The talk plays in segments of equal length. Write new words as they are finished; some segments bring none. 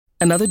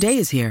Another day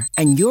is here,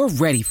 and you're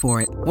ready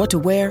for it. What to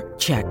wear?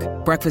 Check.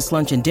 Breakfast,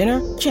 lunch, and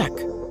dinner? Check.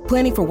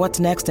 Planning for what's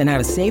next and how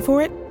to save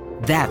for it?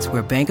 That's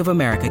where Bank of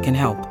America can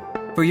help.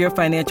 For your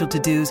financial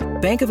to-dos,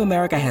 Bank of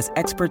America has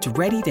experts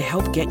ready to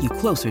help get you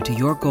closer to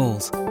your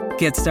goals.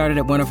 Get started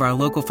at one of our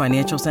local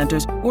financial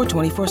centers or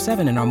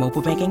 24/7 in our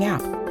mobile banking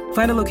app.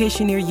 Find a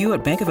location near you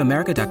at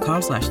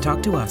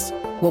bankofamerica.com/talktous.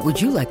 What would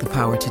you like the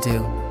power to do?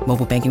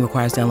 Mobile banking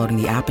requires downloading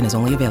the app and is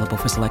only available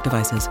for select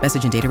devices.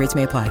 Message and data rates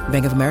may apply.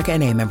 Bank of America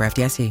N.A., member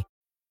FDIC.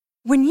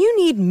 When you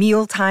need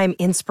mealtime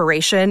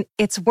inspiration,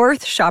 it's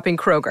worth shopping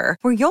Kroger,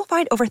 where you'll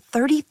find over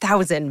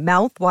 30,000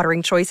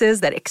 mouth-watering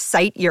choices that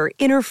excite your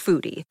inner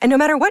foodie. And no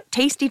matter what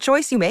tasty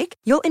choice you make,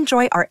 you'll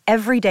enjoy our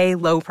everyday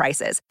low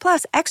prices,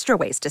 plus extra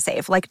ways to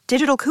save, like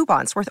digital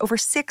coupons worth over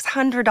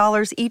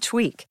 $600 each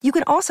week. You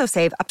can also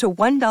save up to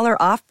 $1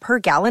 off per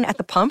gallon at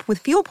the pump with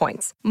fuel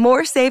points.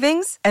 More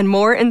savings and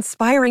more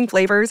inspiring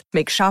flavors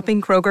make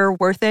shopping Kroger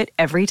worth it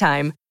every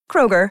time.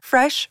 Kroger,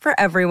 fresh for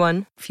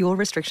everyone. Fuel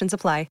restrictions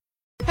apply.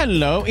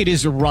 Hello, it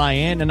is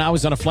Ryan, and I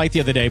was on a flight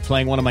the other day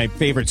playing one of my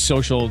favorite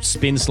social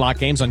spin slot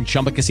games on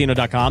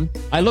ChumbaCasino.com.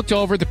 I looked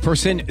over at the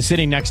person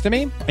sitting next to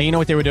me, and you know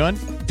what they were doing?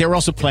 They were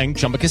also playing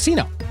Chumba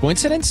Casino.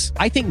 Coincidence?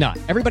 I think not.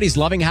 Everybody's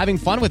loving having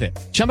fun with it.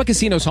 Chumba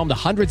Casino is home to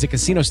hundreds of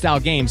casino-style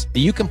games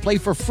that you can play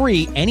for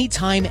free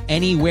anytime,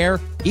 anywhere,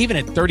 even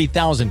at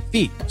 30,000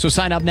 feet. So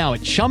sign up now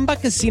at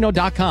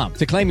ChumbaCasino.com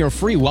to claim your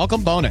free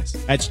welcome bonus.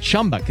 That's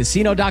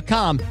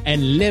ChumbaCasino.com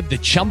and live the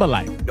Chumba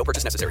life. No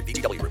purchase necessary.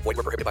 VGW. Void where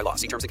prohibited by law.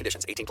 See terms and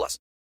conditions. 18+.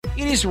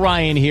 It is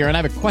Ryan here, and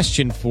I have a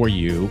question for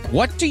you.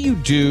 What do you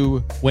do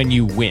when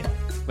you win?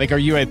 Like, are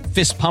you a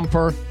fist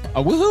pumper,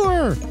 a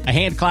woohooer, a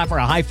hand clapper,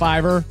 a high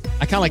fiver?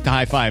 I kind of like the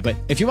high five, but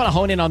if you want to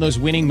hone in on those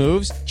winning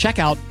moves, check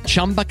out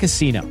Chumba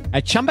Casino.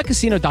 At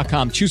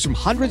ChumbaCasino.com, choose from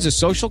hundreds of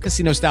social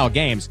casino-style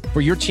games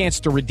for your chance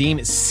to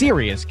redeem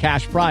serious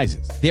cash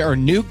prizes. There are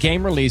new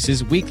game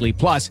releases weekly,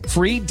 plus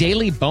free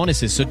daily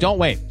bonuses, so don't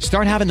wait.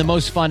 Start having the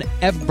most fun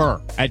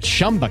ever at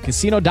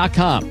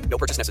ChumbaCasino.com. No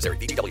purchase necessary.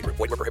 VGW. Void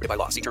where prohibited by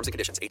law. See terms and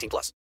conditions.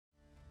 18+.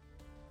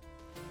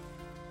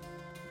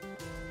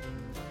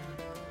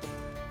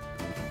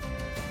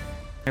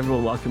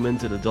 Everyone, welcome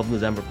into the Dublin to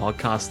Denver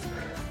podcast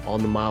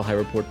on the Mile High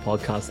Report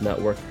podcast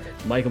network.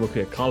 Michael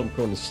McQuaid, Colin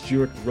Cronin,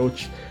 Stuart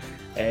Roach,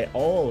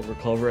 all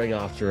recovering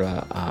after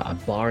a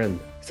barren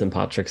St.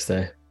 Patrick's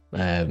Day.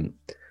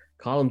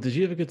 Colin, did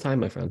you have a good time,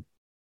 my friend?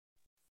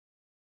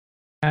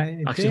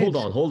 Actually, did.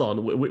 hold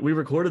on. We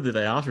recorded the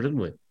day after, didn't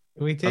we?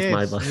 We did,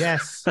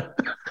 yes.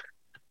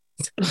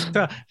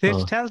 So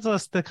this tells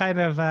us the kind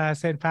of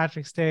St.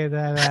 Patrick's Day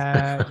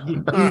that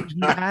you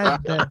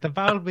had. The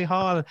Bowlby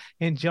Hall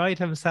enjoyed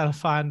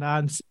himself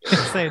on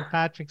St.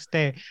 Patrick's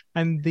Day,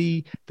 and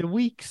the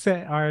weeks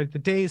or the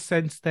days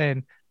since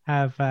then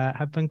have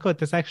been good.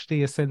 There's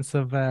actually a sense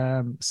of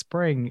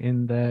spring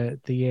in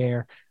the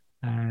air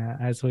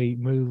as we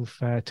move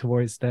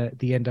towards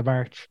the end of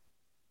March.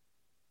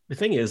 The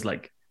thing is,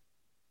 like,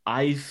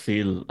 I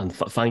feel, and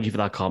thank you for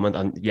that comment,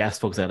 and yes,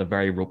 folks, I had a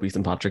very rugby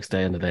St. Patrick's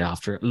Day and the day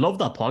after. Love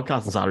that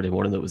podcast on Saturday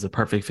morning. That was the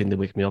perfect thing to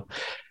wake me up.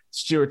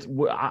 Stuart,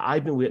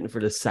 I've been waiting for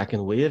the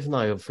second wave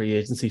now of free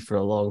agency for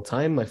a long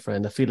time, my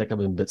friend. I feel like I've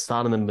been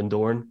standing in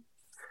Bundoran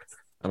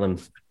and I'm,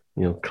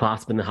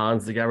 clasping the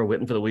hands together,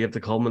 waiting for the wave to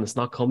come, and it's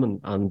not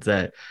coming. And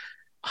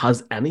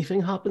has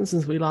anything happened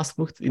since we last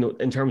spoke,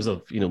 in terms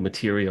of,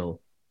 material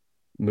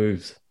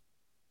moves?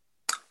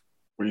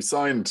 We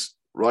signed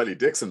Riley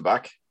Dixon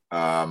back.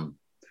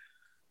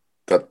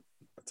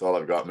 That's all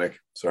I've got, Mick.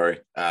 Sorry.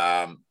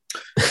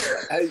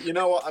 You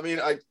know what? I mean,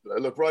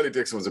 look, Riley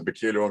Dixon was a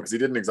peculiar one because he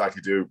didn't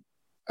exactly do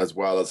as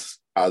well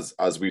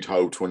as we'd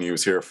hoped when he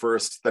was here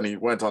first. Then he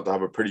went on to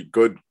have a pretty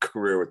good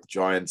career with the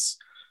Giants.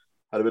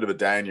 Had a bit of a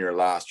down year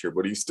last year,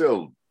 but he's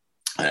still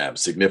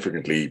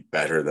significantly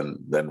better than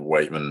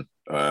Waitman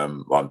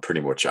on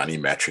pretty much any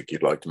metric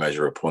you'd like to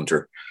measure a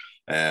punter.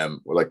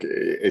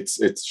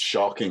 It's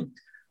shocking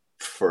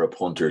for a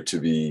punter to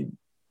be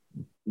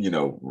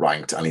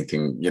ranked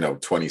anything,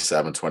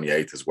 27,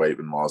 28 as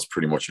Waitman was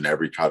pretty much in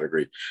every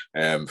category.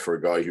 For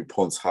a guy who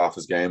punts half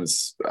his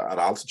games at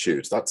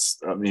altitude, it's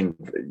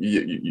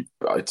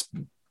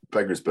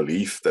beggars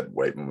belief that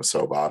Waitman was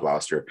so bad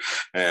last year.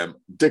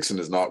 Dixon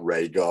is not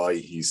Ray Guy.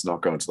 He's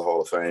not going to the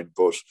Hall of Fame,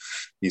 but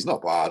he's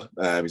not bad.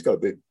 He's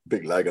got a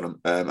big leg on him,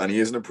 and he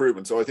is an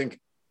improvement. So I think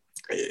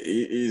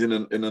he's in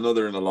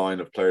a line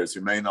of players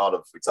who may not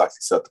have exactly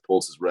set the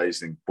pulses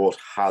racing, but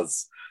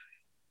has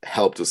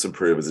helped us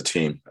improve as a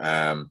team.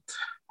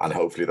 And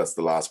hopefully that's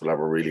the last we'll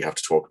ever really have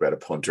to talk about a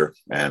punter.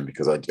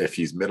 Because if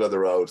he's middle of the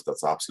road,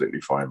 that's absolutely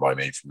fine by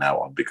me from now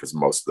on, because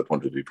most of the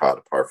punters we've had,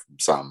 apart from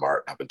Sam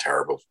Martin, have been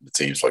terrible, it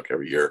seems like,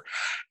 every year.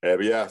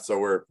 But yeah, so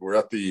we're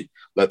at the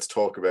let's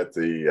talk about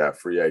the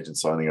free agent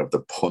signing of the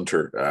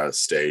punter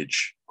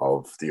stage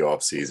of the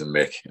off-season,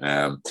 Mick.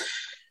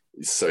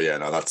 So yeah,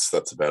 no, that's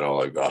about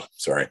all I've got.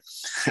 Sorry.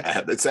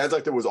 It sounds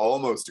like there was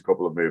almost a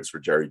couple of moves for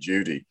Jerry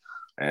Jeudy,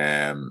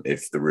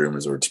 if the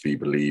rumors are to be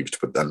believed,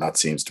 but then that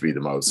seems to be the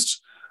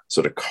most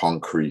sort of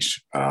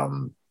concrete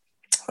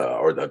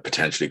or that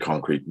potentially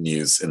concrete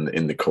news in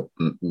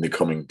the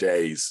coming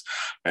days.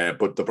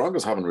 But the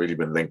Broncos haven't really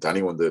been linked to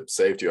anyone. The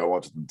safety I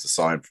wanted them to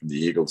sign from the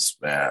Eagles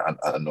and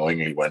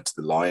annoyingly went to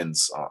the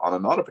Lions on a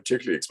not a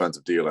particularly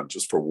expensive deal and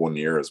just for 1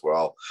 year as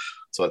well.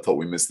 So I thought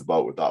we missed the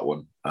boat with that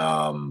one.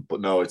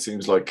 But no, it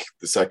seems like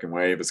the second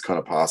wave has kind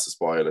of passed us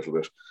by a little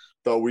bit.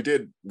 Though we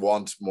did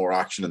want more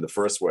action in the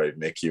first wave,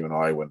 Nick, you and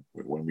I, when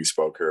we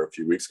spoke here a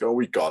few weeks ago,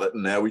 we got it,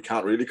 and now we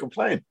can't really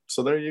complain.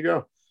 So there you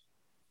go.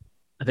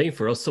 I think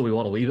for us, so we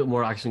want a wee bit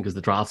more action because the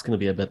draft's going to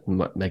be a bit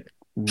like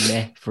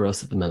meh for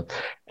us at the minute.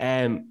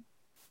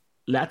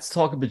 Let's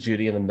talk about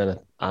Jeudy in a minute,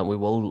 and we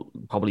will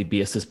probably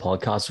base this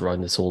podcast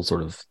around this whole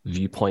sort of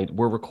viewpoint.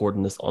 We're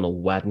recording this on a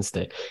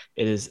Wednesday.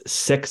 It is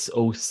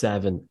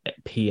 6:07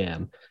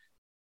 p.m.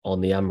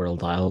 on the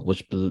Emerald Isle,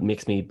 which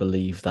makes me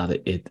believe that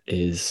it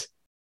is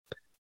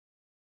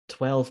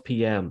 12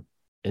 p.m.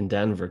 in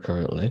Denver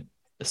currently.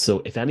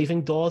 So if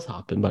anything does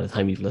happen by the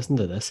time you've listened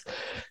to this,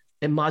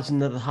 imagine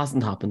that it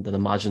hasn't happened, and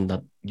imagine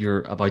that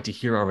you're about to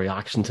hear our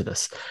reaction to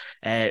this.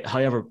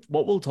 However,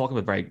 what we'll talk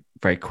about very,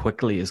 very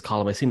quickly is,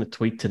 Colin, I seen a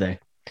tweet today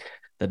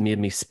that made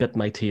me spit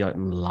my tea out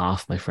and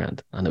laugh, my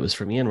friend. And it was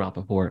from Ian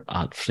Rappaport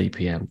at 3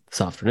 p.m.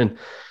 this afternoon,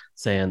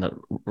 saying that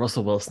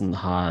Russell Wilson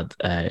had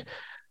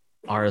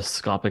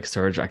arthroscopic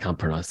surgery, I can't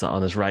pronounce that,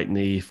 on his right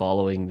knee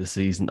following the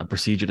season, a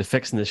procedure to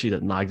fix an issue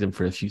that nagged him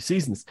for a few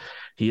seasons.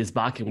 He is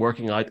back and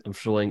working out and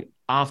throwing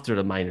after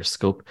the minor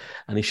scope,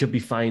 and he should be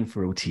fine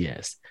for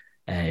OTAs.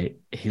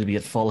 He'll be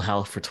at full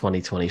health for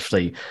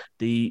 2023.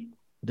 The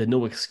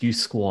no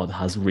excuse squad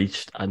has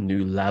reached a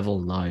new level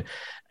now.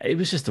 It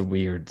was just a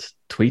weird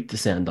tweet to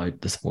send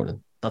out this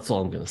morning. That's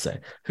all I'm going to say.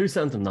 Who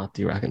sent him that,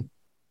 do you reckon?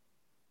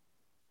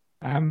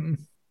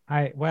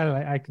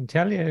 I can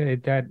tell you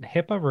that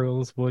HIPAA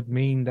rules would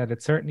mean that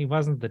it certainly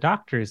wasn't the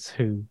doctors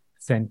who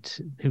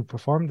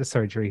performed the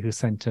surgery who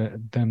sent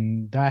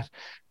them that.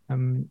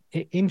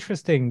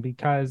 Interesting,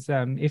 because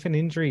if an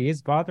injury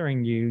is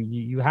bothering you,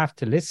 you have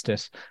to list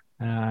it.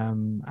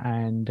 Don't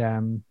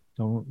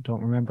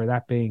remember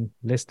that being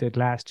listed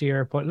last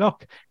year, but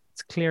look,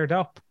 it's cleared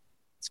up.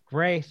 It's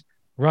great.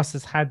 Russ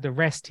has had the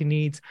rest he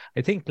needs.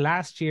 I think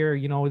last year,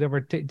 there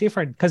were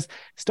different, because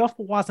stuff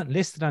wasn't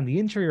listed on the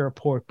injury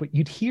report, but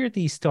you'd hear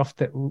these stuff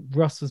that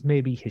Russ was,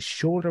 maybe his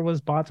shoulder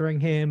was bothering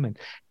him, and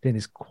then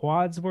his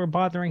quads were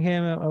bothering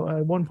him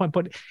at one point,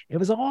 but it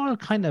was all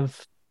kind of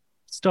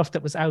stuff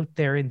that was out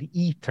there in the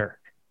ether.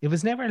 It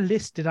was never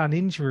listed on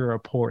injury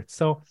reports.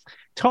 So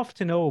tough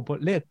to know,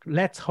 but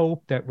let's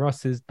hope that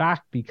Russ is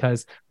back,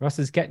 because Russ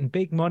is getting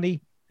big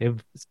money.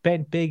 They've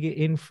spent big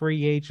in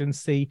free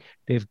agency.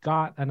 They've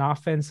got an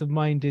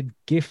offensive-minded,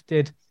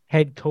 gifted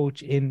head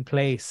coach in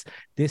place.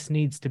 This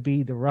needs to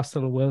be the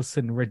Russell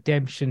Wilson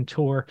redemption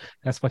tour.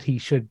 That's what he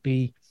should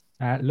be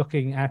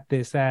looking at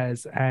this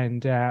as,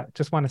 and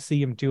just want to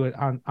see him do it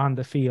on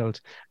the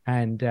field.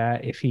 And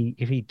if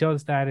he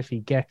does that, if he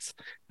gets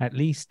at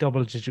least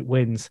double-digit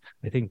wins,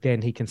 I think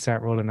then he can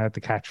start rolling out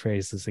the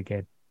catchphrases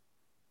again.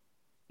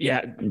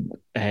 Yeah,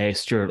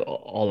 Stuart,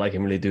 all I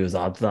can really do is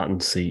add to that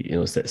and see,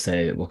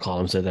 say what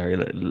Colin said there.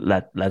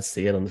 Let's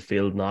see it on the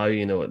field now.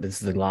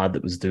 This is a lad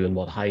that was doing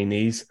high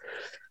knees.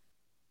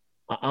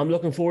 I'm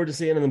looking forward to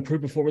seeing an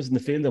improved performance in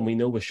the field, and we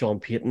know with Sean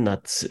Payton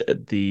that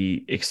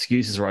the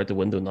excuses are out the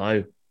window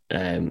now.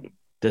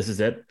 This is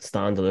it,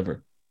 stand,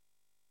 deliver.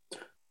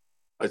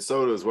 I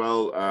saw it as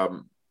well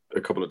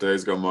a couple of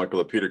days ago,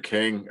 Michael. Peter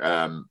King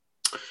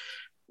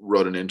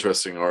wrote an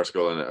interesting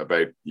article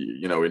about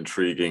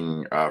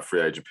intriguing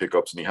free agent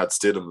pickups, and he had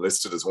Stidham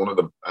listed as one of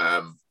them.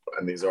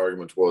 And his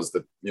argument was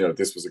that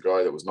this was a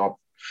guy that was not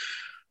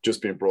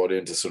just being brought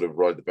in to sort of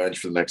ride the bench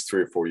for the next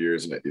 3 or 4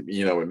 years, and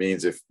it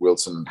means if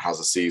Wilson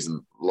has a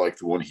season like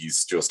the one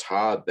he's just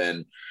had,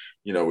 then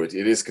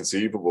it is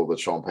conceivable that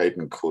Sean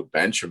Payton could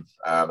bench him.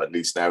 At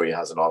least now he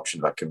has an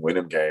option that can win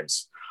him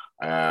games.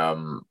 I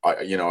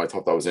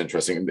thought that was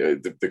interesting.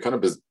 The kind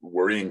of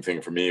worrying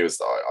thing for me was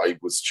that I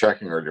was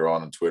checking earlier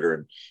on Twitter,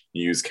 and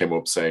news came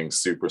up saying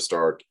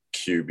superstar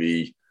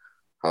QB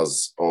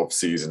has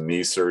off-season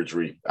knee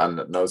surgery, and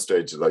at no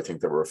stage did I think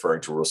they were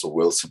referring to Russell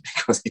Wilson,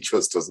 because he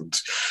just doesn't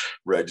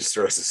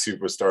register as a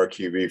superstar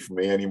QB for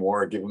me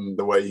anymore, given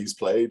the way he's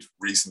played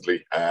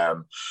recently.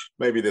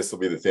 Maybe this will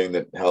be the thing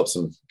that helps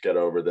him get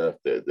over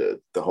the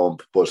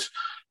hump, but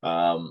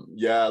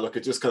look,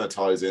 it just kind of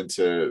ties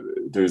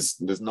into there's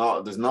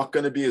not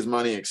going to be as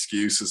many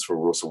excuses for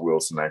Russell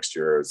Wilson next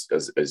year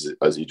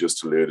as you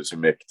just alluded to,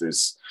 Mick.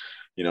 There's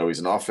he's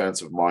an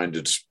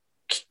offensive-minded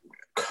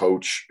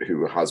coach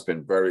who has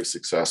been very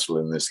successful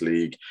in this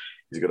league.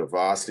 He's got a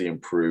vastly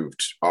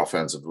improved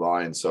offensive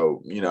line.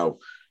 So,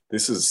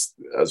 this is,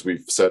 as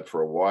we've said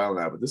for a while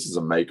now, but this is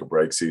a make or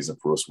break season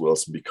for us,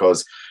 Wilson,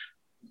 because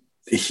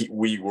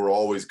we were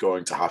always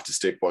going to have to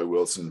stick by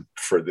Wilson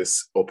for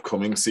this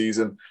upcoming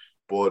season.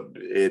 But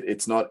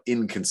it's not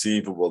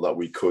inconceivable that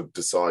we could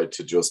decide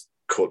to just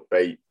cut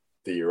bait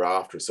the year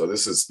after. So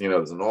this is,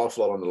 there's an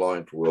awful lot on the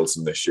line for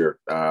Wilson this year.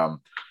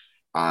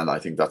 And I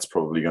think that's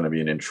probably going to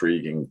be an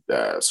intriguing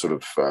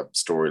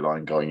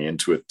storyline going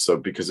into it. So,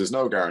 because there's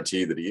no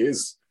guarantee that he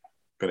is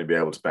going to be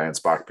able to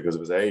bounce back because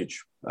of his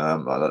age.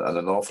 And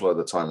an awful lot of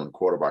the time when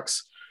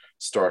quarterbacks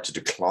start to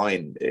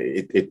decline,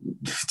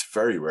 it's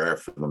very rare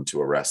for them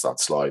to arrest that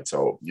slide.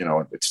 So,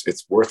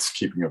 it's worth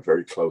keeping a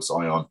very close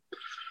eye on,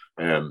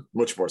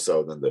 much more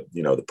so than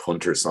the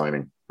punter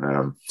signing.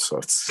 So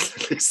it's,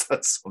 at least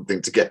that's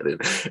something to get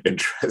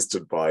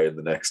interested by in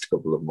the next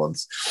couple of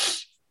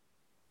months.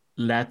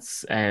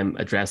 Let's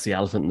address the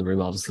elephant in the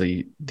room.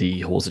 Obviously, the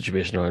whole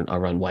situation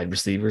around wide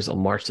receivers. On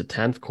March the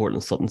 10th,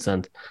 Cortland Sutton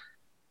sent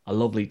a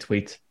lovely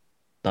tweet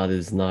that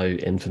is now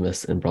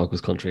infamous in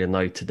Broncos country. And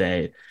now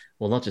today,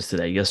 well, not just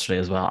today, yesterday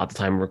as well, at the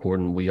time of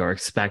recording, we are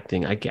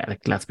expecting,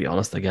 let's be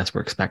honest, I guess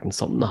we're expecting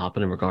something to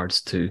happen in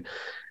regards to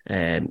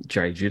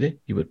Jerry Jeudy,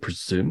 you would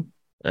presume.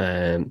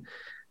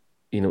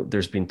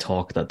 There's been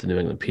talk that the New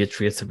England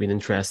Patriots have been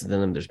interested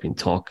in him. There's been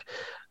talk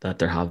that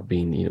there have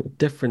been,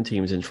 different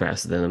teams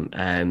interested in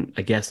him.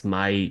 I guess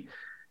my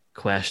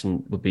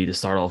question would be to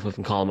start off with,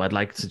 and Colin, I'd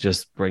like to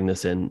just bring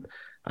this in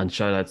and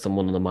shout out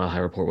someone on the Mile High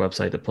Report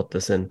website to put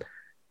this in.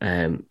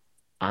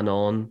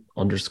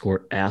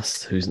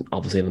 Anon_S, who's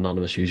obviously an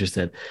anonymous user,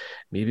 said,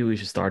 maybe we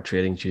should start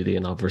trading Jeudy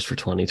and offers for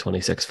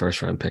 2026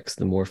 first round picks.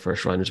 The more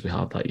first rounders we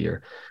have that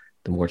year,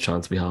 the more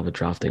chance we have of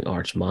drafting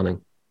Arch Manning.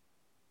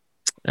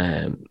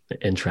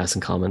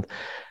 Interesting comment.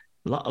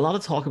 A lot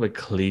of talk about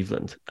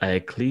Cleveland.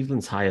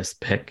 Cleveland's highest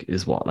pick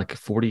is what, like a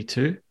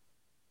 42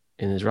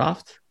 in the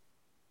draft?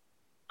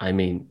 I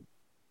mean,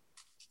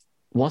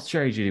 what's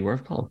Jerry Jeudy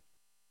worth, Colin?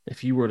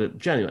 If you were a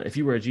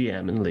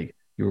GM in the league,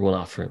 you were going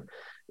after him.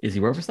 Is he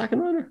worth a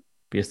second rounder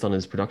based on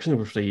his production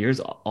over 3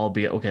 years?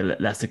 Albeit, okay,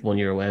 let's take 1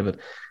 year away, but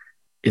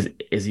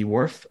is he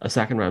worth a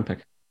second round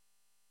pick?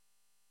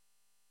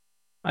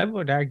 I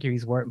would argue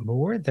he's worth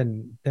more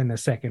than a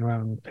second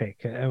round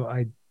pick.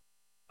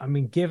 I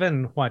mean,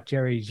 given what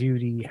Jerry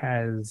Jeudy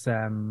has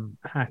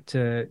had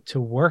to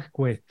work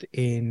with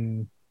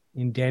in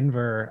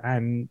Denver,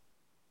 and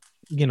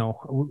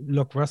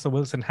look, Russell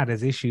Wilson had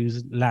his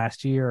issues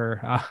last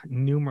year,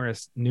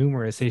 numerous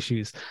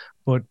issues,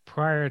 but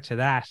prior to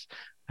that,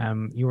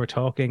 you were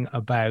talking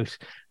about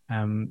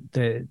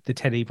the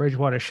Teddy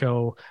Bridgewater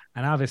show,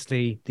 and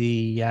obviously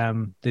the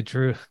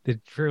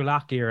Drew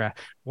Lock era,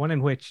 one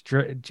in which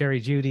Jerry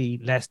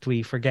Jeudy, lest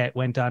we forget,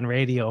 went on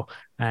radio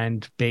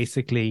and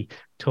basically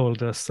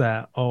told us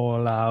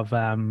all of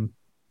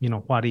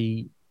what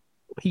he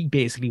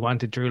basically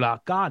wanted Drew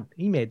Lock gone.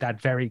 He made that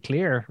very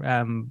clear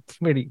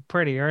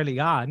pretty early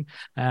on.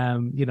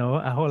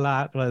 A whole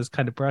lot was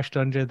kind of brushed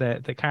under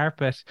the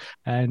carpet,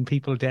 and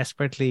people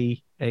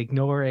desperately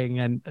ignoring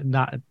and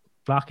not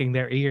blocking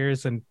their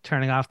ears and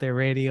turning off their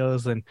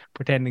radios and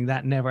pretending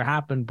that never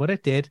happened, but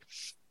it did.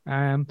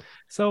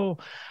 So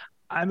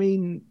I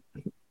mean,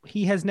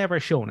 he has never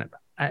shown it.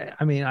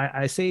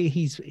 I say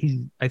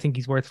I think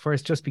he's worth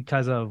first just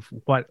because of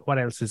what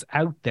else is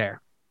out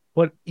there.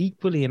 But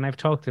equally, and I've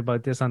talked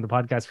about this on the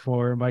podcast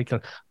before,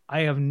 Michael,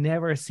 I have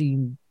never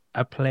seen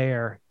a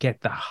player get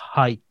the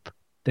hype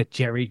that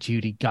Jerry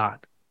Jeudy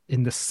got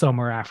in the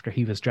summer after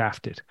he was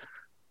drafted.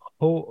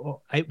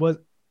 Oh, it was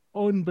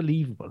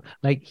unbelievable.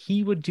 Like,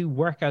 he would do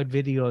workout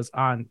videos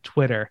on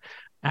Twitter,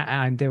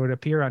 and they would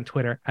appear on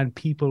Twitter, and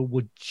people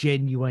would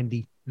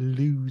genuinely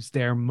lose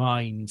their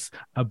minds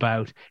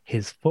about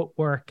his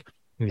footwork,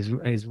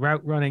 his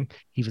route running.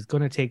 He was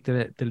going to take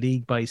the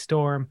league by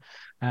storm.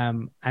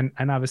 And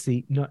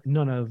obviously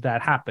none of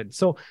that happened.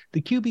 So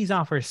the QBs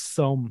offer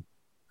some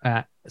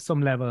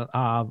level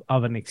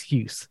of an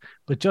excuse,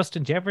 but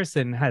Justin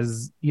Jefferson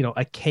has,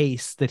 a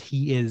case that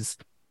he is,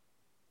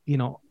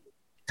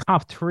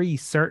 top three,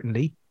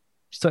 certainly.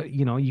 So,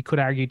 you could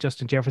argue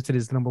Justin Jefferson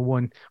is the number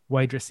one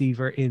wide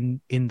receiver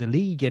in the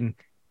league, and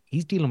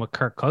he's dealing with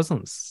Kirk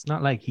Cousins. It's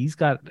not like he's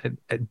got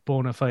a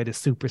bona fide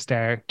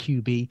superstar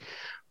QB.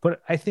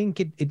 But I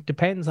think it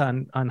depends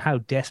on how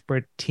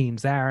desperate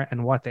teams are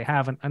and what they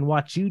have. And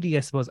what Jeudy, I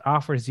suppose,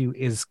 offers you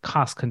is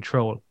cost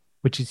control,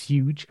 which is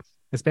huge,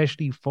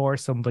 especially for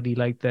somebody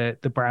like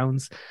the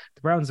Browns.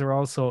 The Browns are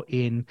also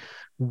in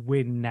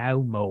win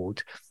now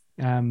mode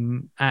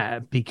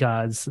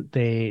because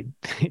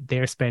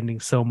they're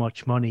spending so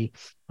much money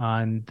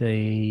on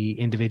the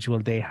individual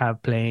they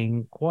have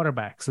playing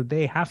quarterback. So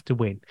they have to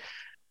win.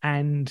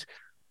 And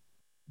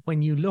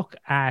when you look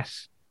at,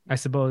 I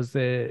suppose,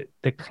 the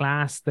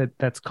class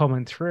that's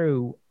coming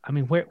through, I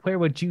mean, where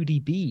would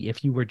Jeudy be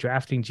if you were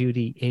drafting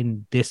Jeudy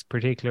in this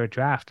particular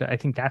draft? I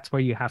think that's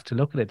where you have to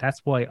look at it. That's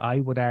why I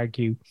would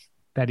argue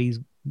that he's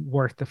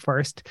worth the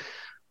first.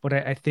 But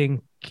I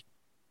think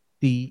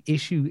the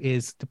issue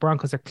is the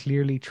Broncos are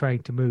clearly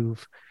trying to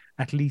move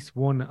at least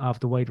one of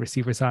the wide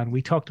receivers on.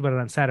 We talked about it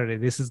on Saturday.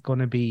 This is going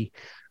to be,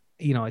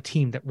 a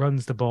team that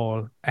runs the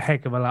ball a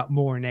heck of a lot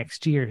more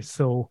next year.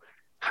 So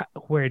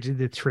where do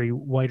the three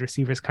wide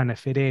receivers kind of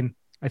fit in?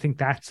 I think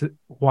that's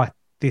what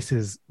this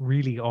is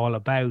really all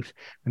about.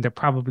 And there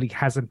probably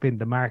hasn't been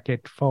the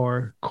market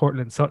for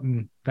Cortland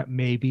Sutton that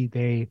maybe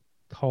they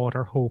thought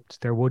or hoped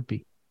there would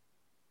be.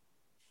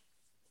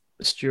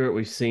 Stuart,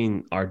 we've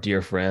seen our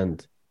dear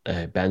friend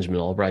Benjamin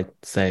Albright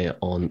say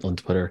on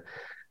Twitter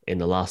in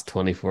the last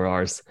 24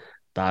 hours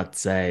that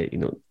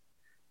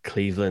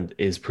Cleveland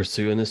is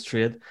pursuing this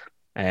trade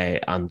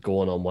and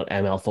going on what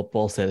ML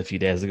Football said a few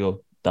days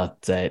ago,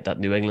 that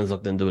New England's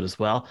looked into it as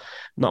well.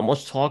 Not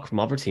much talk from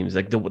other teams.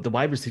 Like the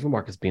wide receiver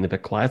market's been a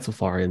bit quiet so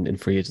far in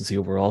free agency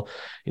overall.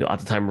 At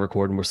the time of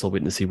recording, we're still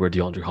waiting to see where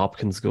DeAndre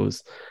Hopkins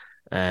goes.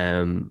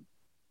 I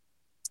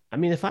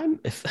mean, if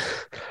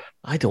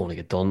I don't want to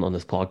get done on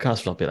this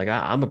podcast for not being like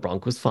I'm a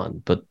Broncos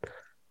fan, but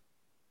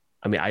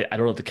I mean, I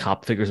don't have the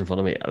cap figures in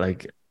front of me,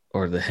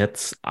 or the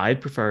hits.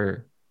 I'd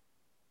prefer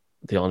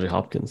DeAndre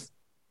Hopkins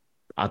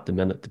at the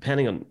minute,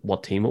 depending on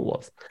what team it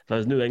was. If I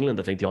was New England,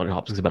 I think DeAndre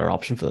Hopkins is a better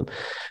option for them.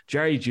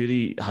 Jerry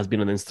Jeudy has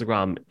been on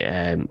Instagram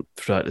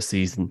throughout the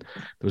season.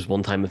 There was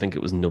one time, I think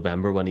it was in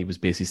November, when he was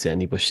basically saying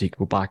he wished he could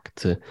go back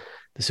to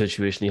the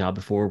situation he had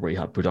before, where he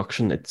had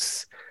production.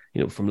 It's,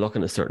 from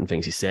looking at certain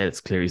things he said,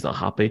 it's clear he's not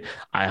happy.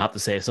 I have to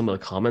say, some of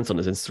the comments on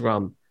his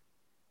Instagram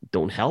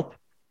don't help.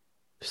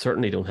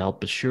 Certainly don't help,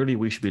 but surely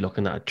we should be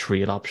looking at a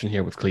trade option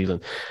here with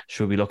Cleveland.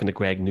 Should we be looking at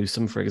Greg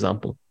Newsome, for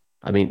example?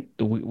 I mean,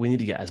 we need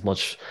to get as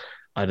much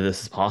out of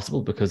this as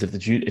possible, because if the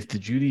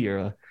Jeudy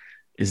era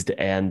is to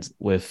end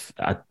with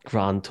a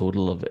grand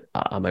total of,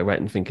 am I right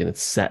in thinking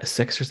it's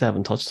 6 or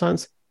 7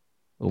 touchdowns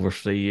over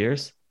 3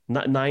 years?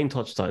 9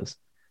 touchdowns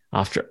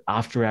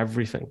after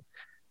everything.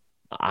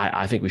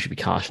 I think we should be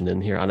cashing in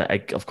here. And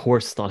of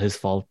course, it's not his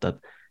fault that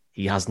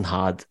he hasn't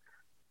had.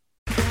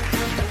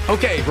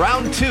 Okay,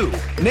 round 2.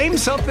 Name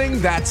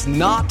something that's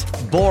not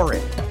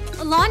boring.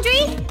 A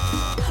laundry?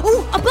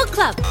 Ooh, a book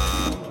club.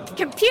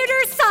 Computer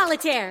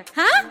solitaire,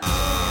 huh?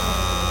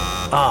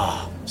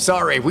 Ah, oh,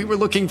 sorry, we were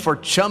looking for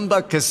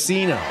Chumba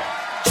Casino.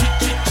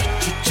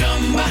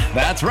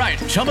 That's right,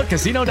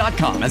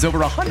 ChumbaCasino.com has over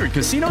 100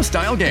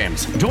 casino-style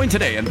games. Join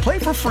today and play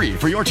for free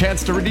for your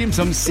chance to redeem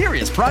some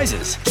serious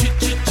prizes.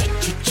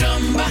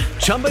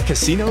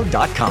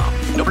 ChumbaCasino.com.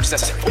 No purchase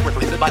necessary. Void where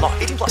prohibited by law.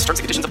 18+ terms and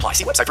conditions apply.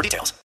 See website for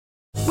details.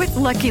 With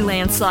Lucky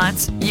Land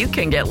Slots, you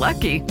can get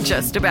lucky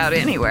just about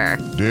anywhere.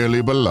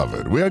 Dearly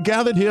beloved, we are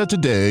gathered here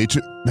today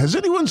to... Has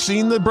anyone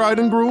seen the bride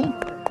and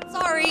groom?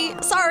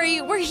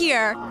 Sorry, we're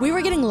here. We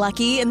were getting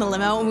lucky in the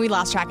limo and we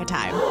lost track of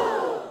time.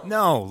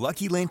 No,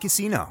 Lucky Land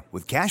Casino,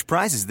 with cash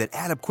prizes that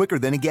add up quicker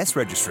than a guest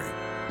registry.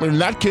 In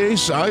that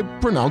case, I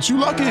pronounce you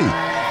lucky.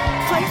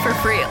 Play for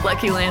free at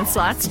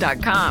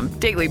LuckyLandSlots.com.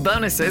 Daily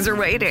bonuses are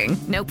waiting.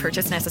 No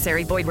purchase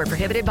necessary. Void where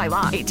prohibited by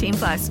law.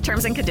 18+.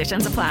 Terms and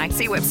conditions apply.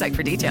 See website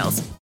for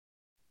details.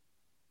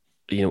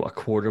 A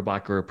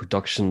quarterback or a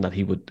production that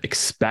he would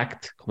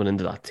expect coming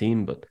into that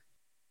team, but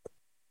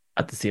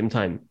at the same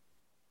time,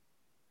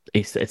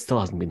 it still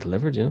hasn't been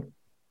delivered,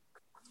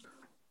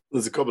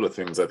 There's a couple of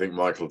things, I think,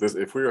 Michael.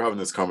 If we were having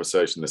this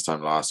conversation this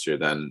time last year,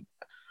 then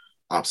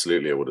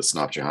absolutely I would have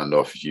snapped your hand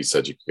off if you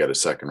said you could get a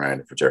second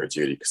round for Jerry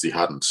Jeudy, because he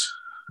hadn't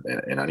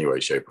in any way,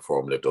 shape or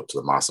form lived up to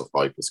the massive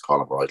hype, as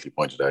Colin rightly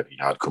pointed out, he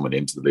had coming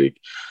into the league.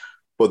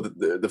 But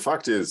the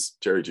fact is,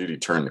 Jerry Jeudy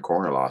turned the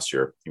corner last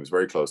year. He was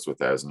very close to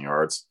 1,000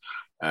 yards.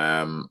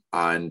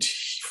 And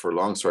for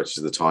long stretches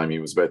of the time, he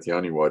was about the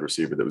only wide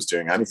receiver that was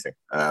doing anything.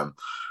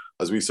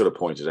 As we sort of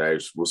pointed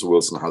out, Russell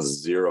Wilson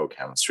has zero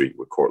chemistry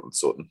with Courtland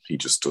Sutton. He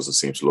just doesn't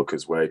seem to look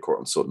his way.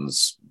 Courtland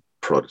Sutton's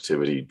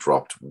productivity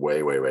dropped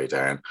way, way, way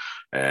down.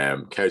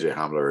 KJ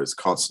Hamler is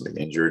constantly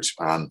injured,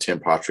 and Tim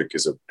Patrick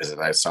is an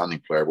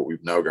outstanding player, but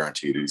we've no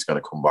guarantee that he's going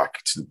to come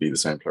back to be the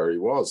same player he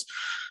was.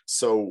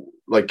 So,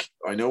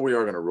 I know we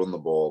are going to run the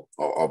ball,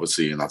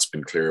 obviously, and that's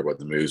been clear about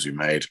the moves we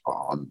made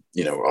on,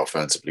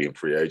 offensively and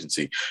free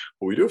agency,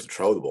 but we do have to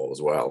throw the ball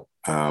as well.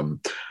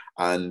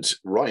 And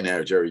right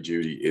now, Jerry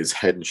Jeudy is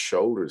head and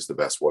shoulders the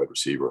best wide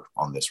receiver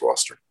on this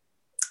roster.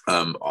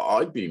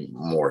 I'd be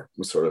more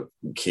sort of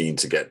keen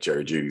to get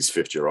Jerry Jeudy's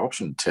fifth-year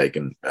option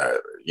taken,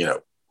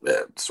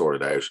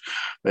 sorted out.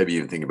 Maybe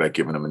even think about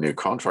giving him a new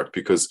contract,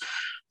 because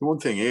the one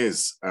thing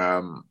is,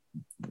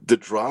 the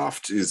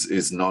draft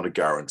is not a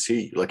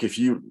guarantee.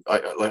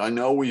 I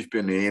know we've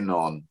been in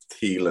on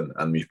Thielen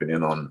and we've been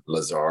in on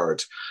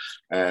Lazard,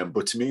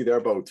 but to me,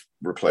 they're both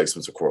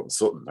replacements of Courtland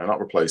Sutton. They're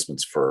not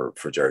replacements for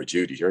Jerry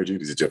Jeudy. Jerry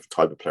Jeudy is a different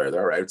type of player.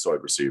 They're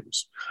outside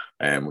receivers,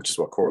 which is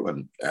what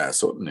Courtland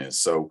Sutton is.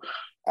 So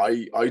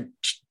I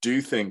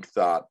do think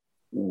that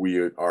we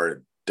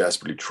are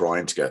desperately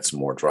trying to get some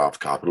more draft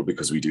capital,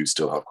 because we do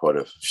still have quite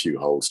a few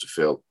holes to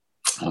fill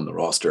on the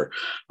roster.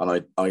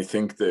 And I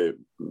think that,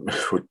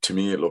 to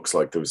me, it looks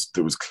like there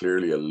was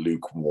clearly a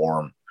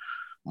lukewarm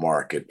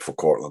market for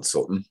Courtland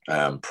Sutton,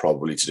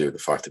 probably to do with the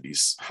fact that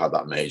he's had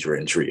that major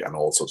injury, and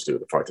also to do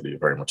with the fact that he had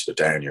very much the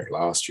down year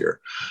last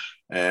year.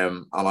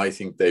 And I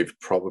think they've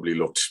probably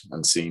looked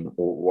and seen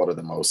what are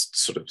the most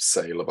sort of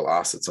saleable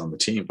assets on the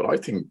team. But I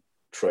think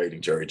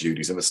trading Jerry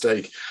Jeudy's a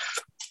mistake.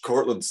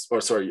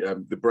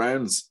 The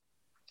Browns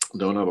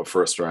don't have a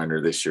first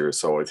rounder this year,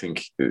 so I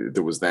think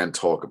there was then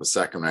talk of a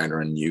second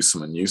rounder in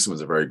Newsome, and Newsome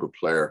is a very good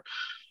player.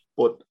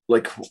 But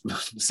the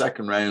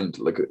second round,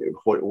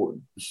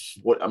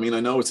 what I mean, I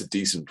know it's a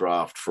decent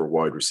draft for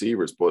wide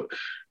receivers, but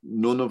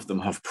none of them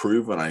have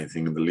proven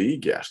anything in the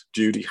league yet.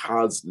 Jeudy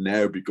has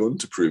now begun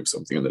to prove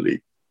something in the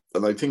league,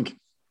 and I think,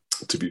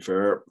 to be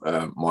fair,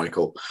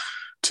 Michael,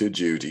 to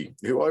Jeudy,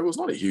 who I was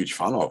not a huge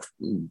fan of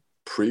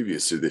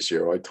previous to this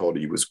year. I thought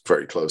he was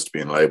very close to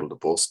being labelled a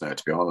bust now,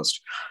 to be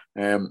honest.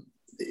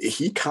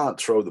 He can't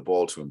throw the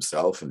ball to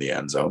himself in the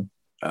end zone.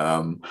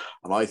 And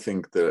I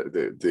think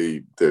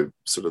the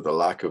sort of the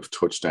lack of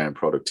touchdown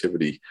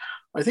productivity,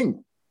 I think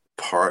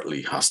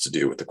partly has to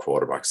do with the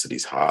quarterbacks that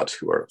he's had,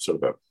 who are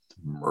sort of a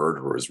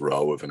murderer's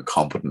row of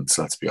incompetence,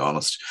 let's be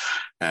honest.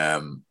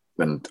 And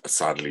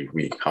sadly,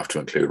 we have to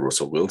include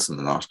Russell Wilson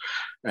in that.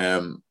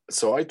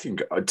 So I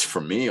think,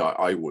 for me,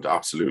 I would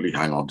absolutely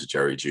hang on to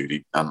Jerry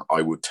Jeudy, and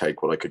I would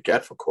take what I could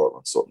get for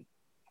Cortland Sutton.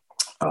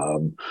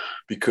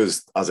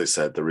 Because, as I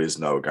said, there is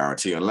no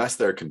guarantee unless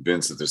they're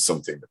convinced that there's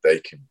something that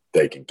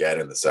they can get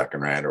in the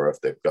second round, or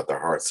if they've got their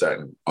heart set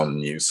on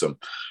Newsome.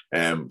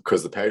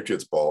 Because the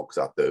Patriots balked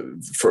at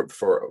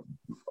for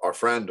our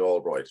friend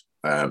Albright,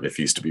 if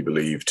he's to be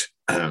believed.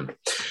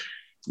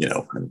 You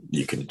know, and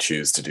you can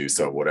choose to do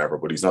so, whatever,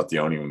 but he's not the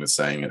only one who's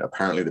saying it.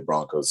 Apparently the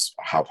Broncos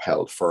have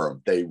held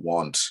firm. They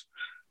want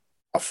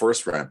a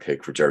first round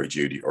pick for Jerry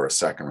Jeudy, or a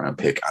second round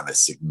pick and a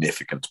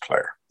significant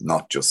player,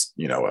 not just,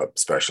 you know, a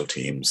special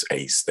teams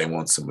ace. They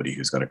want somebody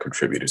who's going to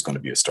contribute, who's going to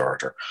be a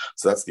starter.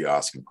 So that's the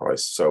asking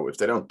price. So if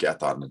they don't get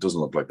that, and it doesn't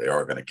look like they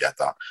are going to get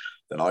that,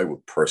 then I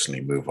would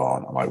personally move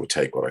on, and I would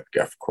take what I could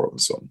get for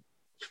Cortland Sutton.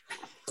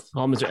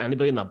 Is there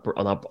anybody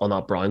on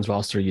that Browns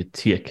roster you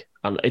take?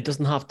 And it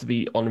doesn't have to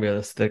be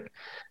unrealistic.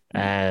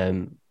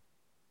 I'd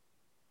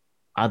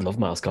love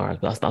Myles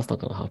Garrett, but that's not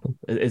going to happen.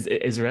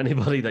 Is there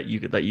anybody that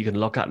you can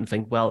look at and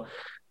think, well,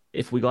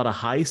 if we got a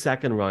high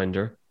second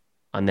rounder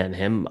and then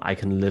him, I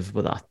can live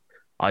with that,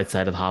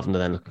 outside of having to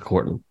then look at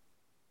Cortland?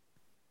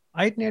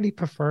 I'd nearly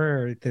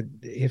prefer that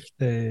if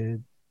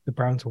the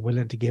Browns were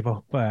willing to give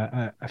up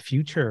a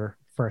future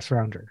first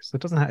rounder. So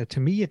it doesn't have, to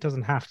me, it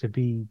doesn't have to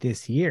be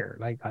this year.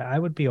 Like I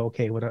would be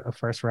okay with a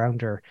first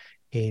rounder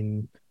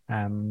in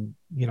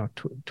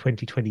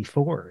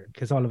 2024,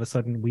 because all of a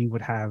sudden we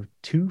would have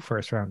 2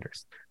 first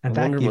rounders. And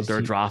I'm wondering what their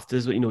draft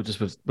is,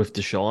 just with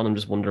Deshaun. I'm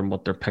just wondering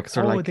what their picks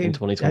are in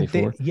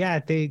 2024.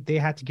 They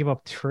had to give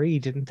up 3,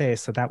 didn't they?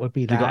 So that would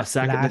be that. Got a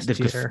second. Last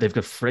they've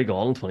got frig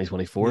all in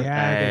 2024.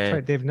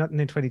 Yeah, they've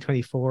nothing in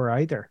 2024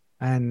 either.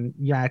 And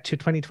yeah, to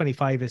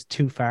 2025 is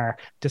too far.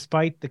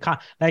 Despite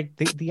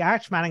the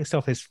Arch Manning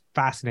stuff is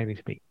fascinating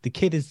to me. The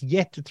kid is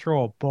yet to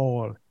throw a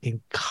ball in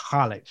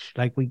college.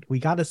 Like we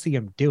got to see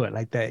him do it.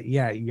 Like that,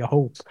 yeah, you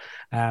hope.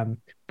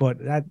 But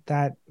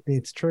that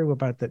it's true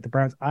about the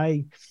Browns.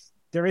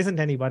 There isn't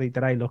anybody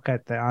that I look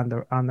at on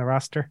the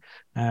roster.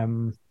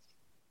 And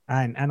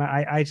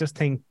I just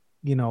think,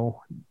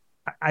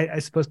 I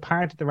suppose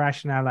part of the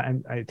rationale,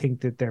 and I think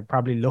that they're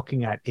probably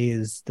looking at,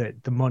 is the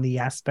money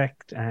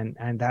aspect,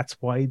 and that's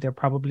why they're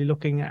probably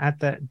looking at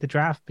the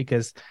draft,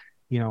 because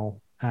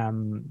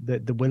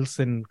the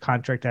Wilson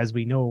contract, as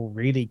we know,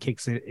 really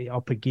kicks it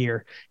up a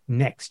gear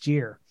next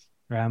year,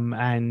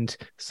 and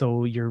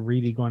so you're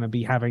really going to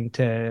be having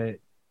to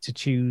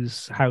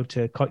choose how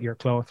to cut your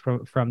cloth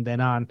from then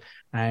on,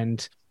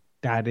 and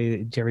that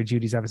Jerry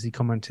Jeudy's obviously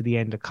coming to the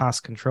end of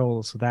cost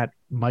control, so that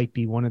might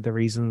be one of the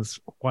reasons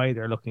why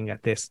they're looking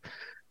at this.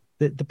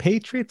 The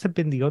Patriots have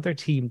been the other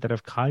team that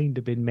have kind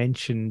of been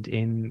mentioned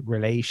in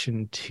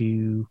relation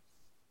to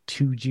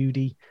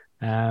Jeudy.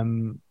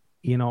 To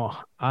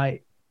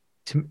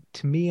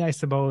me, I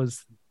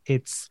suppose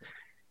it's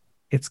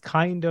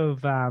kind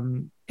of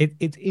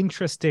it's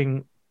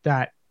interesting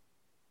that,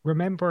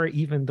 remember,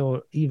 even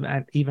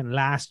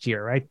last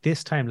year, right?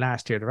 This time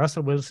last year, the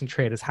Russell Wilson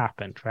trade has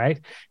happened, right?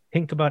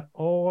 Think about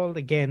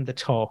the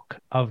talk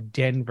of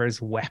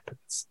Denver's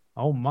weapons.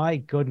 Oh my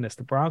goodness,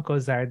 the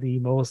Broncos are the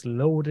most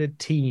loaded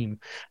team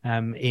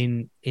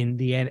in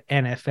the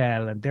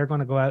NFL, and they're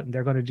going to go out and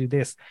they're going to do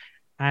this.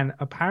 And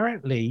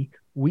apparently,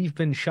 we've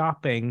been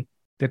shopping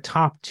the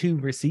top 2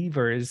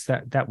 receivers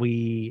that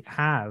we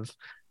have,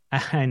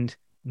 and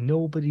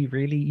nobody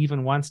really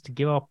even wants to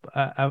give up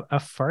a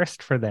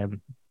first for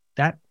them.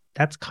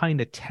 That's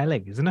kind of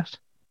telling, isn't it?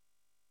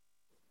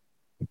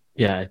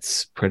 Yeah,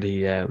 it's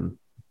pretty telling,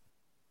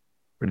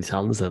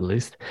 to say the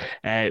least.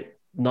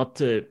 Not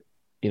to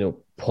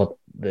put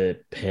the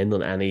pin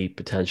on any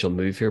potential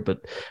move here,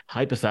 but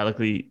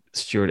hypothetically,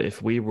 Stuart,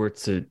 if we were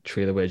to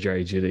trade away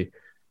Jerry Jeudy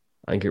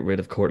and get rid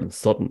of Cortland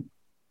Sutton,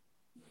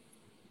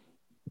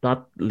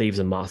 that leaves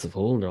a massive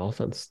hole in their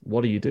offense.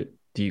 What do you do?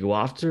 Do you go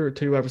after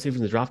 2 wide receivers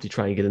in the draft? Do you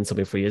try and get in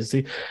somebody free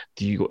agency?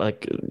 Do you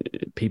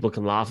people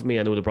can laugh at me.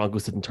 I know the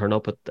Broncos didn't turn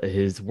up at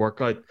his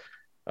workout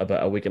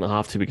about a week and a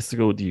half, 2 weeks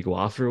ago. Do you go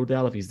after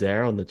Odell if he's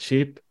there on the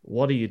cheap?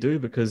 What do you do?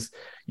 Because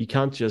you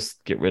can't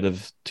just get rid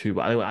of 2.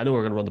 I know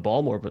we're going to run the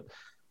ball more, but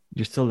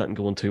you're still letting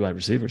go on 2 wide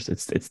receivers.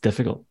 It's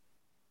difficult.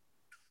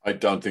 I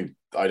don't think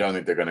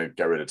they're going to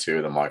get rid of 2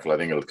 of them, Michael. I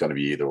think it's going to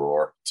be either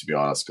or, to be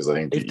honest, because I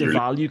think if the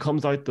value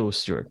comes out, though,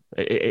 Stuart,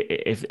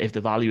 if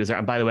the value is there,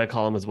 and by the way,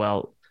 Colin, as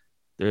well,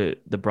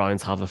 the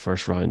Browns have a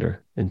first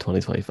rounder in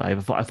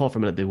 2025. I thought for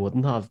a minute they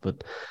wouldn't have,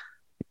 but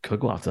could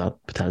go after that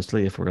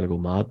potentially if we're going to go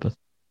mad. But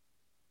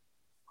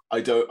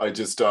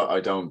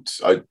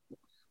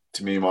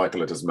to me,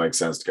 Michael, it doesn't make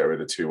sense to get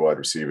rid of 2 wide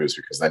receivers,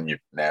 because then you've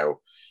now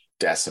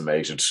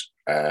decimated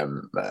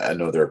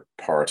another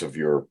part of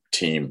your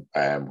team,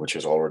 which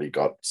has already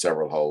got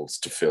several holes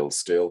to fill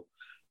still.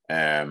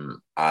 And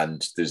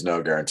there's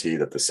no guarantee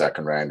that the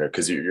second rounder,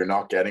 because you're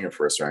not getting a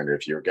first rounder.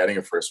 If you're getting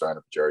a first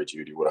rounder for Jerry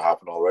Jeudy, would have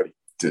happened already.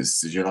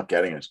 You're not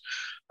getting it.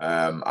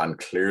 And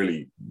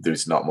clearly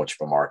there's not much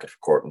of a market for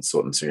Courtland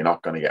Sutton, so you're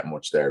not going to get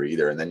much there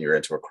either. And then you're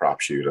into a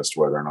crapshoot as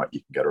to whether or not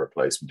you can get a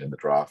replacement in the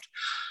draft.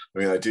 I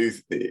mean, I do,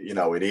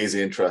 it is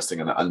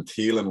interesting. And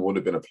Thielen would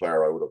have been a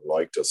player I would have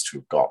liked us to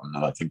have gotten.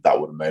 And I think that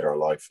would have made our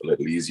life a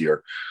little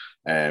easier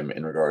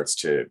in regards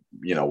to,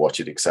 what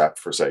you'd accept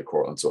for, say,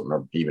 Courtland Sutton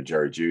or even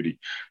Jerry Jeudy.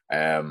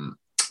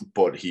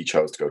 But he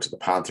chose to go to the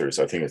Panthers.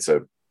 I think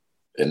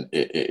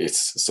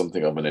it's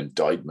something of an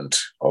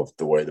indictment of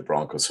the way the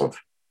Broncos have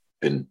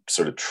been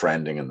sort of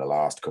trending in the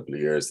last couple of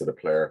years, that a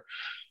player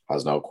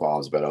has no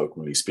qualms about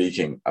openly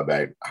speaking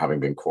about having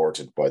been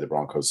courted by the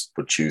Broncos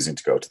but choosing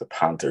to go to the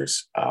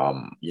Panthers.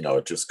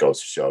 It just goes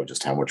to show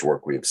just how much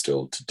work we have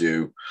still to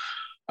do,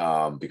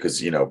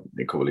 because a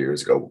couple of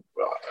years ago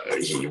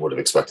he would have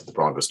expected the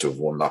Broncos to have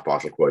won that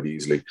battle quite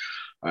easily.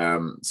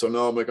 So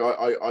no, Mike,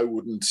 I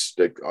wouldn't.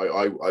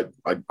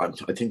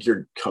 I think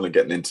you're kind of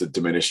getting into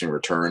diminishing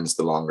returns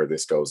the longer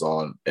this goes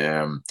on.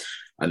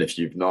 And if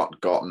you've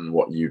not gotten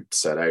what you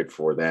set out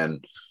for,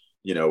 then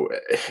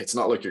it's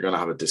not like you're going to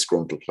have a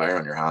disgruntled player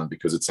on your hand,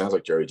 because it sounds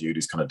like Jerry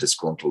Jeudy's kind of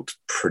disgruntled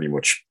pretty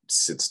much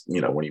since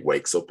when he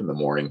wakes up in the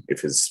morning,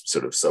 if his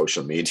sort of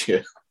social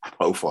media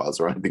profiles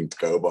or anything to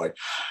go by.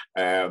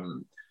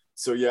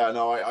 So yeah,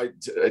 no, I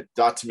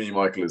that to me,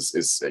 Michael, is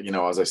as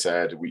I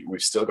said,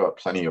 we've still got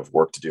plenty of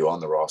work to do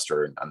on the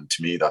roster, and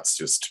to me, that's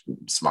just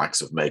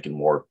smacks of making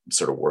more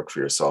sort of work for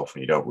yourself,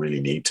 and you don't really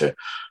need to.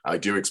 I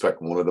do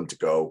expect one of them to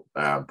go,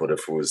 but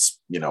if it was,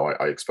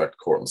 I expect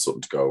Courtland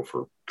Sutton to go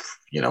for,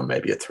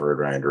 maybe a third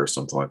rounder or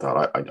something like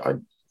that.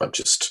 I'm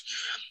just,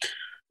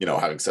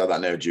 having said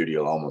that, now Jeudy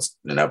will almost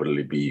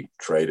inevitably be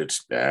traded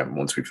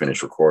once we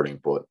finish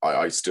recording, but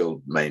I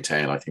still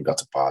maintain I think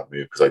that's a bad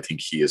move, because I think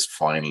he is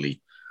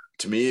finally.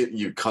 To me,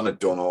 you've kind of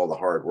done all the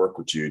hard work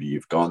with Jeudy.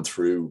 You've gone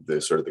through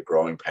the sort of the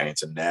growing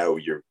pains, and now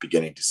you're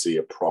beginning to see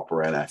a proper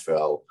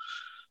NFL,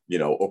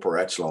 upper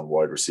echelon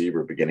wide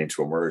receiver beginning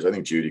to emerge. I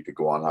think Jeudy could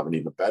go on and have an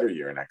even better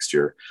year next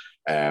year.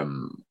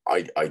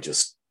 I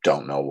just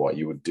don't know why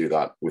you would do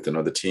that with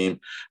another team,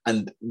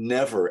 and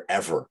never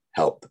ever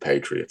help the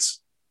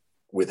Patriots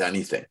with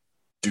anything.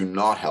 Do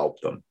not help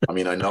them. I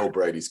mean, I know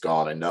Brady's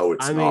gone. I know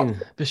it's not.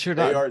 But sure,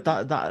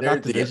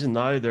 that division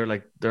now, they're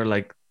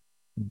like.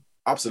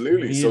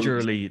 Absolutely.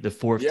 Majorly the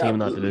fourth team in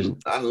that division.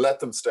 And let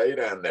them stay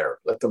down there.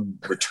 Let them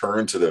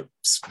return to the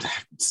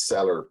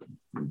cellar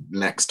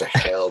next to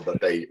hell that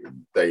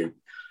they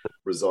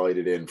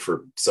resided in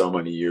for so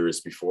many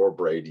years before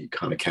Brady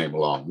kind of came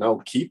along.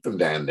 No, keep them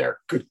down there.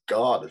 Good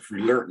God, if we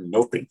learned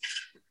nothing,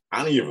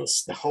 any of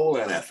us, the whole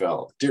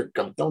NFL, dear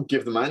God, don't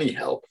give them any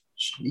help.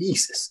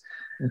 Jesus.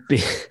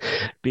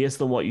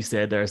 Based on what you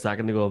said there a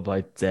second ago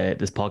about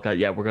this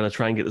podcast, we're going to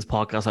try and get this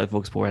podcast out,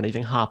 folks, before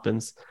anything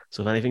happens.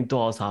 So if anything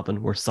does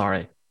happen, we're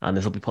sorry. And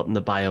this will be put in the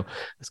bio.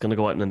 It's going to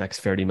go out in the next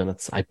 30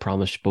 minutes. I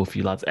promise both of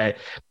you lads.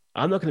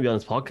 I'm not going to be on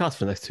this podcast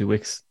for the next 2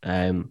 weeks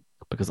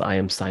because I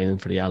am signing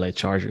for the LA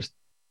Chargers.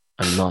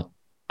 I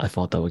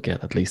thought that would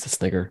get at least a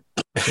snigger.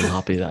 I'm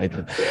happy that I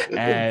did.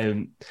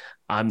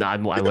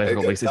 I'm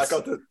waiting for weeks.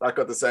 That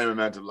got the same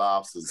amount of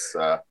laughs as...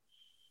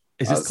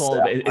 Is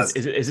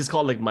this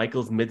called like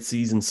Michael's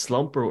mid-season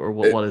slump or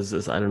what is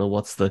this? I don't know.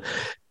 What's the...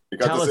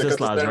 Tell us this,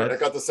 lads, right? I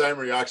got the same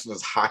reaction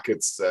as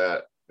Hackett's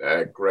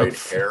great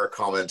hair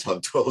comment on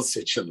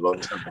Dulcich in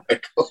London,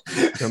 Michael.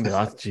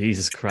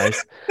 Jesus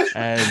Christ.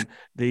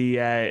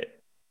 The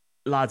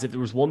lads, if there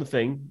was one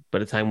thing, by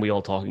the time we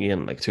all talk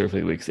again, like 2 or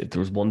 3 weeks, if there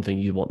was one thing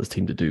you want this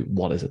team to do,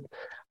 what is it?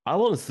 I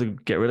want us to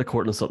get rid of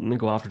Courtland Sutton and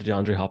go after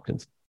DeAndre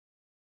Hopkins.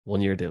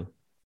 1 year deal.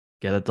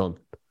 Get it done.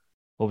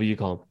 What will you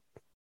call him?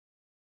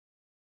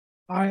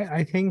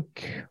 I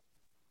think,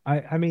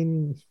 I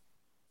mean,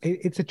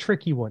 it's a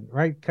tricky one,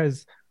 right?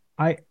 Because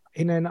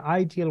in an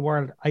ideal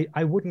world,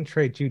 I wouldn't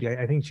trade Jeudy.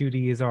 I think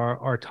Jeudy is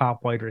our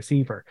top wide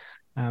receiver.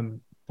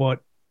 But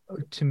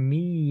to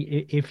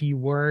me, if you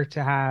were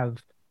to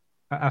have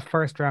a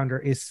first rounder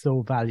is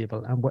so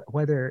valuable, and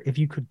if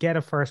you could get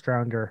a first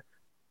rounder,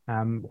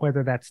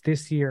 whether that's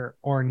this year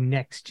or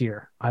next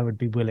year, I would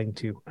be willing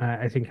to.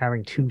 I think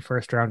having 2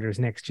 first rounders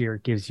next year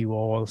gives you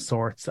all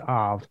sorts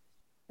of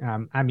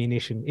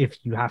ammunition if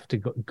you have to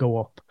go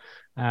up,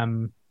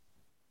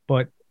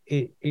 but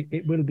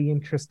it will be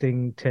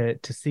interesting to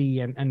see,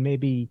 and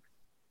maybe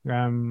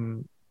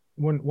one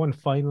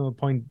final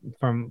point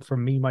from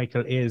me,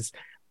 Michael, is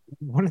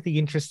one of the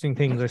interesting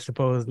things I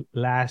suppose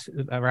last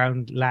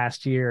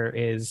year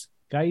is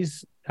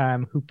guys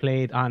who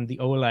played on the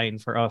O-line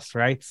for us,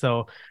 right?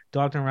 So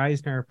Dalton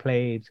Reisner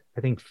played,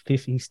 I think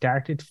he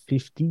started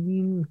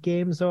 15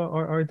 games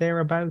or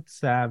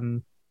thereabouts. I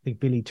think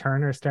Billy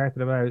Turner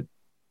started about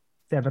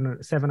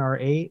 7 or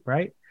 8,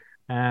 right?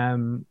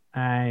 And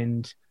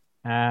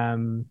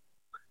Cam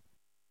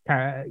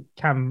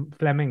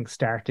Fleming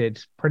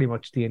started pretty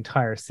much the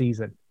entire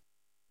season.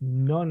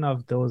 None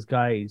of those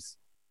guys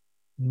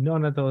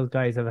none of those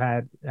guys have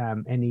had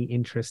any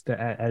interest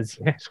as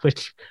yet,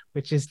 which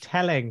is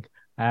telling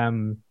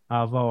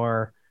of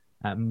our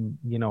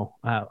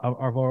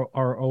of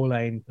our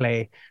O-line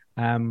play.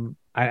 And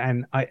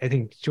I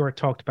think Stuart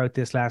talked about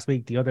this last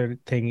week. The other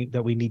thing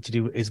that we need to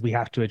do is we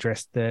have to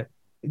address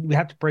we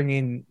have to bring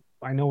in.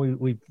 I know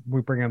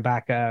we're bringing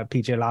back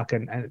PJ Locke,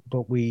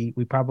 but we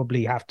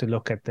probably have to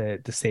look at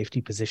the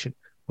safety position,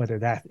 whether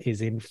that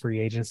is in free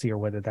agency or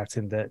whether that's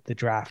in the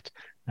draft.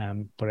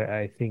 But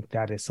I think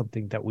that is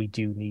something that we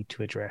do need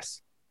to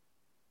address.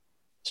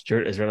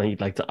 Stuart, is there anything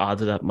you'd like to add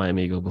to that, my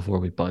amigo, before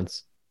we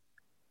bounce?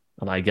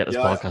 And I get this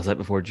podcast out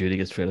before Jeudy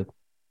gets traded.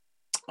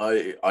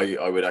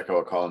 I would echo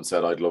what Colin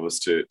said. I'd love us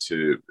to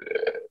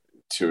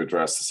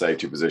address the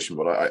safety position,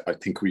 but I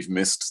think we've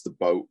missed the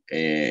boat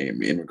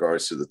in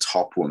regards to the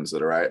top ones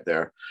that are out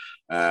there.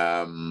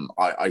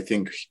 I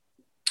think,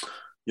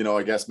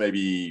 I guess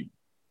maybe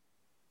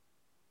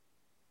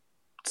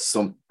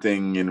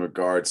something in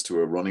regards to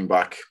a running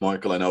back.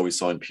 Michael, I know we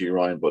signed P.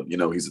 Ryan, but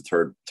he's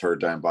a third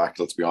down back,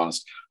 let's be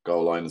honest,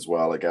 goal line as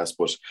well, I guess.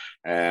 But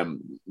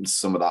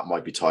some of that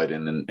might be tied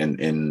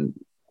in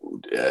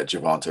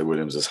Javonte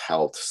Williams'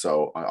 health.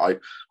 So I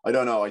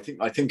don't know.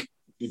 I think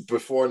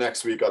before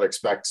next week, I'd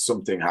expect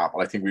something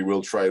happen. I think we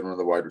will trade one of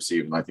the wide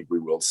receivers, and I think we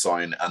will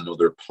sign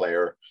another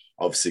player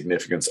of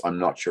significance. I'm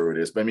not sure it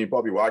is, but I mean,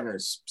 Bobby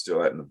Wagner's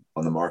still out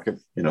on the market,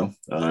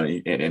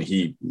 and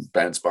he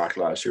bounced back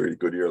last year. He had a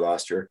good year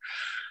last year.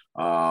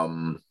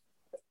 But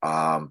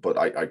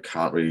I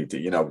can't really,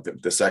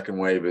 the second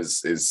wave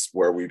is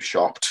where we've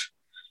shopped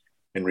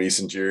in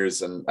recent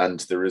years, and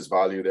there is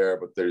value there,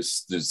 but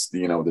there's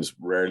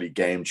rarely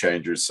game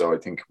changers. So I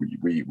think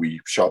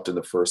we shopped in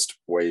the first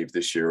wave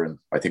this year, and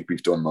I think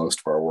we've done most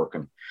of our work,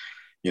 and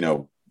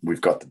we've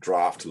got the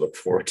draft to look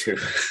forward to.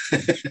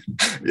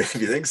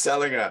 If you think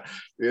signing a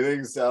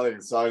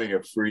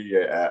free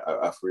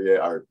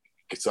or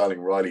signing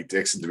Riley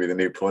Dixon to be the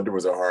new punter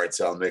was a hard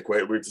sell, Nick, we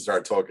have to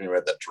start talking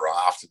about the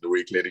draft in the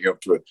week leading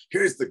up to it.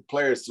 Here's the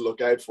players to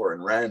look out for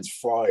in rounds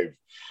 5.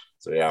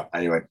 So yeah,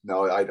 anyway,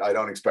 no, I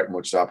don't expect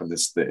much to happen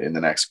in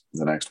the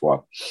next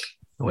while.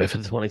 Wait for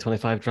the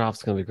 2025 draft.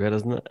 It's going to be great,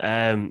 isn't it?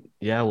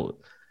 Yeah, we'll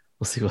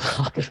see what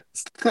happens.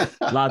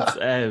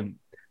 Lads,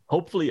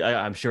 hopefully,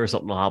 I'm sure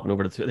something will happen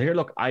over the two. Here,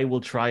 look, I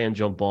will try and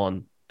jump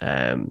on.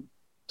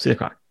 See the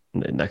crack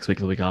next week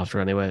or the week after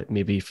anyway,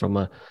 maybe from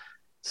a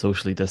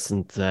socially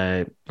distant,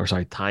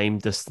 time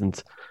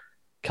distant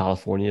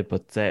California.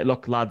 But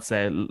look, lads,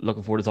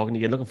 looking forward to talking to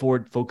you again. Looking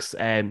forward, folks.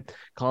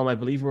 Colin, I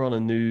believe we're on a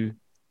new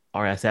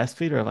RSS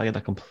feed, or have I got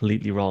that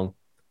completely wrong?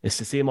 It's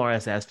the same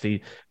RSS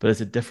feed, but it's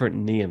a different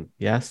name.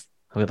 Yes?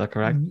 Have I got that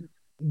correct?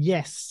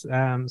 Yes.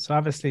 So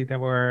obviously there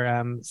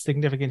were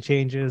significant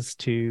changes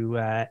to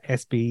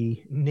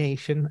SB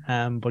Nation,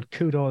 but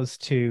kudos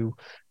to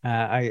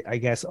I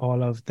guess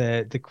all of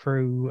the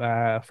crew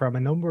from a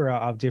number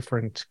of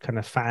different kind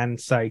of fan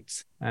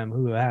sites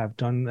who have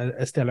done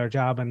a stellar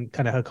job and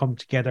kind of have come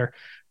together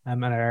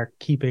and are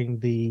keeping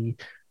the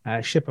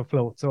ship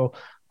afloat. So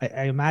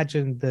I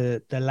imagine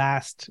the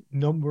last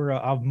number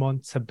of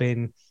months have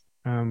been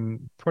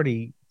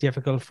pretty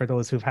difficult for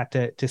those who've had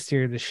to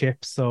steer the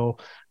ship. So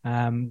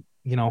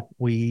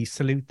we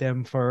salute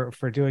them for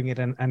doing it,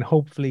 and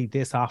hopefully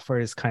this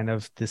offers kind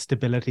of the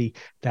stability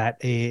that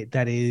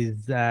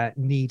is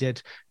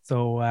needed.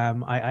 So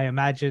I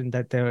imagine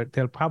that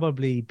there'll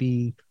probably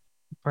be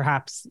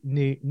perhaps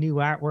new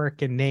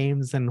artwork and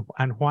names and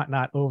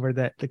whatnot over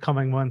the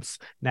coming months,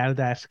 now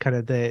that kind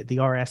of the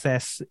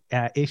RSS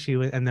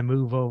issue and the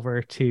move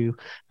over to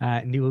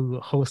new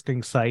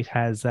hosting site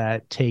has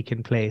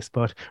taken place.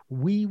 But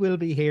we will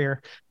be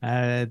here,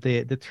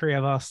 the three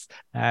of us,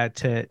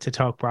 to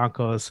talk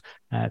Broncos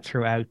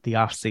throughout the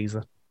off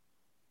season.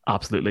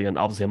 Absolutely, and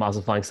obviously a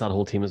massive thanks to that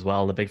whole team as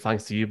well, and a big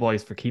thanks to you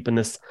boys for keeping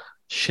this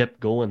ship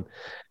going,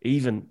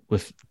 even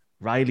with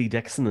Riley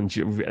Dixon and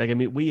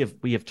we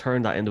have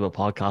turned that into a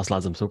podcast,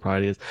 lads. I'm so proud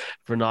of you.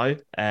 For now,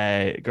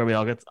 Gurmy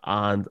Oggett,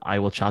 and I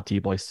will chat to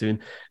you boys soon.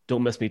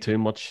 Don't miss me too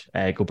much.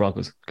 Go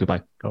Broncos.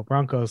 Goodbye. Go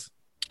Broncos.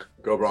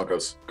 Go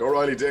Broncos. Go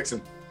Riley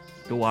Dixon.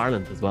 Go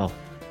Ireland as well.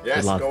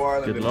 Yes, go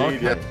Ireland. Good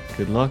indeed, luck. yeah.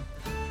 Good luck.